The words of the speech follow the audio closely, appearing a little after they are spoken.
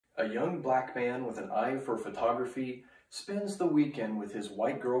A young black man with an eye for photography spends the weekend with his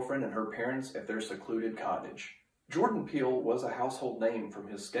white girlfriend and her parents at their secluded cottage. Jordan Peele was a household name from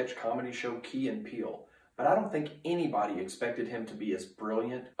his sketch comedy show Key and Peele, but I don't think anybody expected him to be as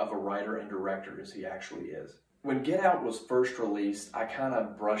brilliant of a writer and director as he actually is. When Get Out was first released, I kind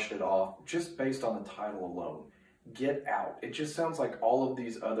of brushed it off just based on the title alone. Get Out. It just sounds like all of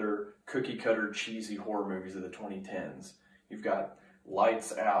these other cookie-cutter, cheesy horror movies of the 2010s. You've got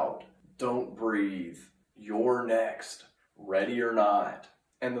Lights Out, Don't Breathe, You're Next, Ready or Not,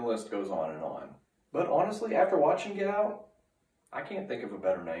 and the list goes on and on. But honestly, after watching Get Out, I can't think of a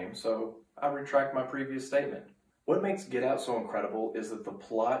better name, so I retract my previous statement. What makes Get Out so incredible is that the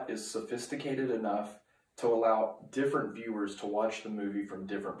plot is sophisticated enough to allow different viewers to watch the movie from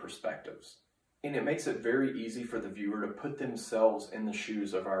different perspectives. And it makes it very easy for the viewer to put themselves in the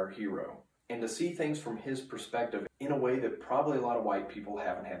shoes of our hero and to see things from his perspective in a way that probably a lot of white people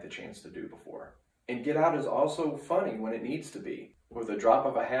haven't had the chance to do before. And Get Out is also funny when it needs to be. With a drop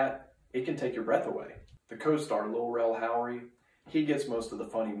of a hat, it can take your breath away. The co-star, Lil Rel Howery, he gets most of the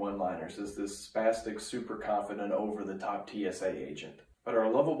funny one-liners as this spastic, super confident, over-the-top TSA agent. But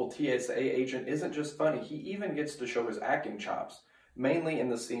our lovable TSA agent isn't just funny, he even gets to show his acting chops, mainly in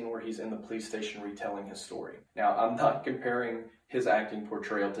the scene where he's in the police station retelling his story. Now, I'm not comparing his acting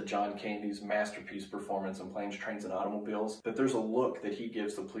portrayal to John Candy's masterpiece performance in Planes, Trains, and Automobiles, but there's a look that he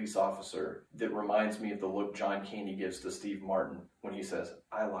gives the police officer that reminds me of the look John Candy gives to Steve Martin when he says,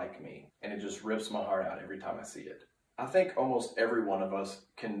 "I like me," and it just rips my heart out every time I see it. I think almost every one of us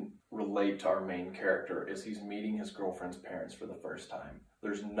can relate to our main character as he's meeting his girlfriend's parents for the first time.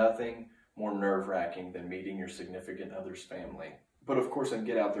 There's nothing more nerve-wracking than meeting your significant other's family. But of course in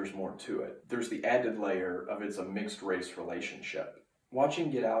Get Out there's more to it. There's the added layer of it's a mixed race relationship. Watching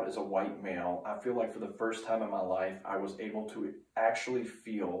Get Out as a white male, I feel like for the first time in my life I was able to actually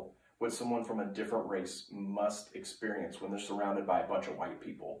feel what someone from a different race must experience when they're surrounded by a bunch of white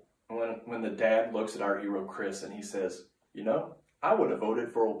people. When the dad looks at our hero Chris and he says, "You know, I would have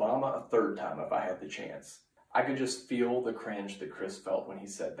voted for Obama a third time if I had the chance." I could just feel the cringe that Chris felt when he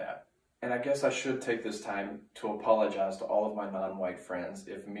said that. And I guess I should take this time to apologize to all of my non-white friends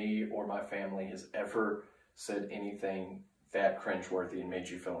if me or my family has ever said anything that cringeworthy and made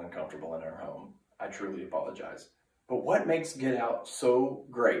you feel uncomfortable in our home. I truly apologize. But what makes Get Out so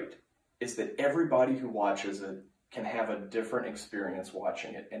great is that everybody who watches it can have a different experience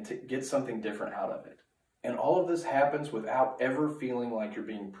watching it and to get something different out of it. And all of this happens without ever feeling like you're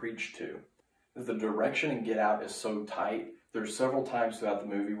being preached to. The direction in Get Out is so tight. There's several times throughout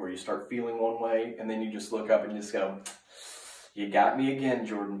the movie where you start feeling one way and then you just look up and just go, "You got me again,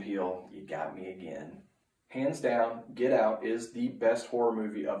 Jordan Peele. You got me again." Hands down, Get Out is the best horror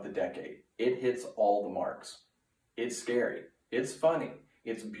movie of the decade. It hits all the marks. It's scary. It's funny.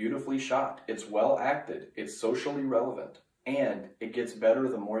 It's beautifully shot. It's well acted. It's socially relevant. And it gets better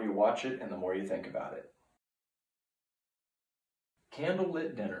the more you watch it and the more you think about it.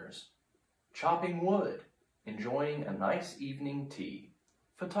 Candlelit dinners. Chopping wood. Enjoying a nice evening tea.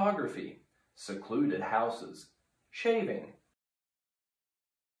 Photography. Secluded houses. Shaving.